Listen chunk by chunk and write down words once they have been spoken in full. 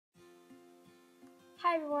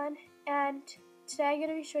Hi everyone, and today I'm going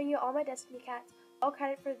to be showing you all my Destiny cats. All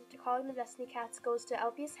credit for calling them Destiny cats goes to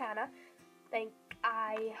LPS Hannah.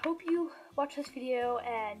 I hope you watch this video,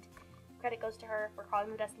 and credit goes to her for calling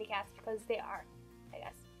them Destiny cats because they are, I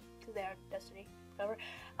guess, because they are Destiny. Whatever.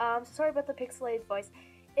 So sorry about the pixelated voice.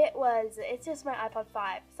 It's just my iPod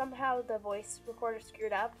 5. Somehow the voice recorder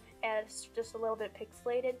screwed up, and it's just a little bit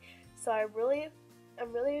pixelated. So I really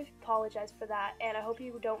apologize for that, and I hope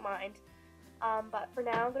you don't mind. But for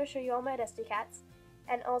now, I'm going to show you all my Destiny cats.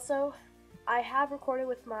 And also, I have recorded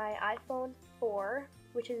with my iPhone 4,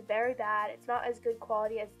 which is very bad. It's not as good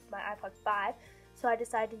quality as my iPod 5, so I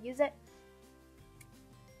decided to use it.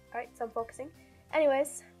 Alright, so I'm focusing.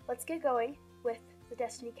 Anyways, let's get going with the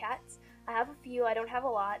Destiny cats. I have a few, I don't have a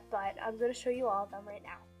lot, but I'm going to show you all of them right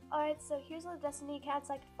now. Alright, so here's all the Destiny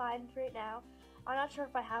cats I can find right now. I'm not sure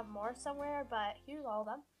if I have more somewhere, but here's all of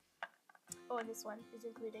them. Oh, and this one is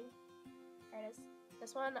including. There it is.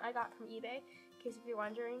 This one I got from eBay, in case if you're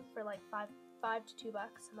wondering, for like $5 to $2.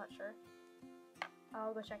 I'm not sure.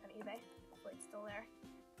 I'll go check on eBay. Hopefully it's still there.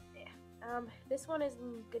 Yeah. This one is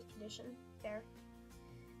in good condition. There.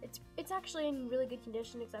 It's actually in really good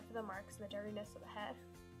condition except for the marks and the dirtiness of the head.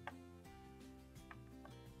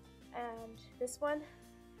 And this one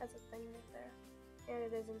has a thing right there, and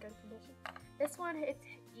it is in good condition. This one, its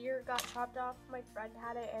ear got chopped off. My friend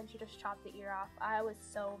had it, and she just chopped the ear off. I was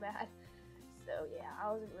so mad. So yeah,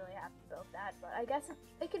 I wasn't really happy about that, but I guess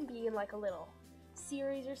it can be in like a little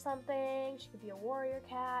series or something. She could be a warrior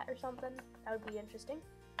cat or something. That would be interesting.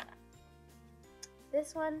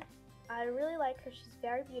 This one, I really like her. She's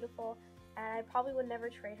very beautiful, and I probably would never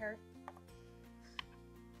trade her.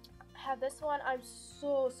 I have this one. I'm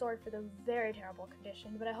so sorry for the very terrible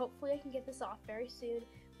condition, but hopefully I can get this off very soon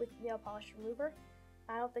with nail polish remover.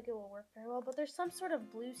 I don't think it will work very well, but there's some sort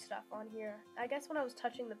of blue stuff on here. I guess when I was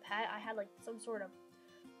touching the pet, I had like some sort of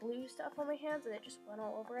blue stuff on my hands and it just went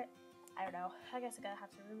all over it. I don't know. I guess I gotta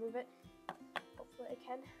have to remove it. Hopefully I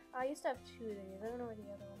can. I used to have two of these. I don't know where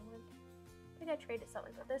the other one went. I think I traded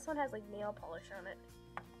something, but this one has like nail polish on it.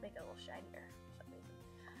 Make it a little shinier for some reason.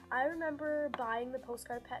 I remember buying the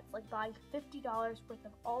postcard pets, like buying $50 worth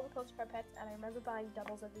of all the postcard pets, and I remember buying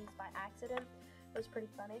doubles of these by accident. It was pretty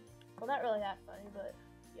funny. Well, not really that funny, but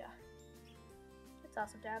yeah. It's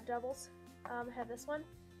awesome to have doubles. I have this one,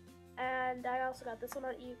 and I also got this one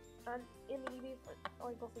in eBay.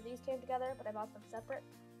 Like both of these came together, but I bought them separate.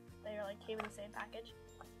 They came in the same package.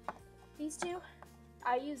 These two,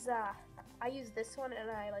 I use this one,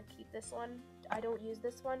 and I keep this one. I don't use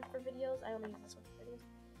this one for videos. I only use this one for videos.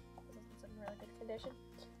 This one's in really good condition.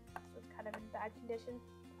 This one's kind of in bad condition.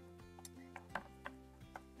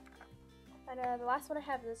 And the last one I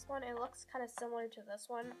have is this one. It looks kind of similar to this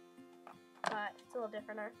one, but it's a little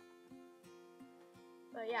different.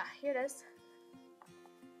 But yeah, here it is.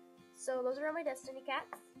 So those are all my Destiny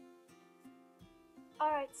cats.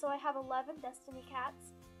 Alright, so I have 11 Destiny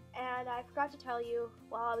cats, and I forgot to tell you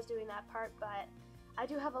while I was doing that part, but I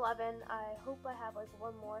do have 11. I hope I have like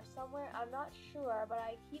one more somewhere. I'm not sure, but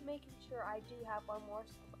I keep making sure I do have one more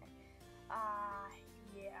somewhere.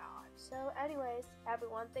 Yeah. So anyways,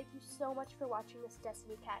 everyone, thank you so much for watching this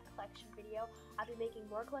Destiny cat collection video. I'll be making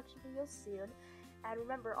more collection videos soon. And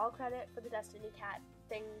remember, all credit for the Destiny cat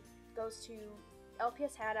thing goes to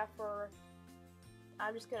LPS Hannah for,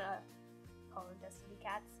 I'm just gonna call them Destiny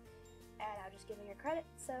cats, and I'm just giving her credit,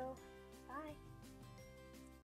 so bye.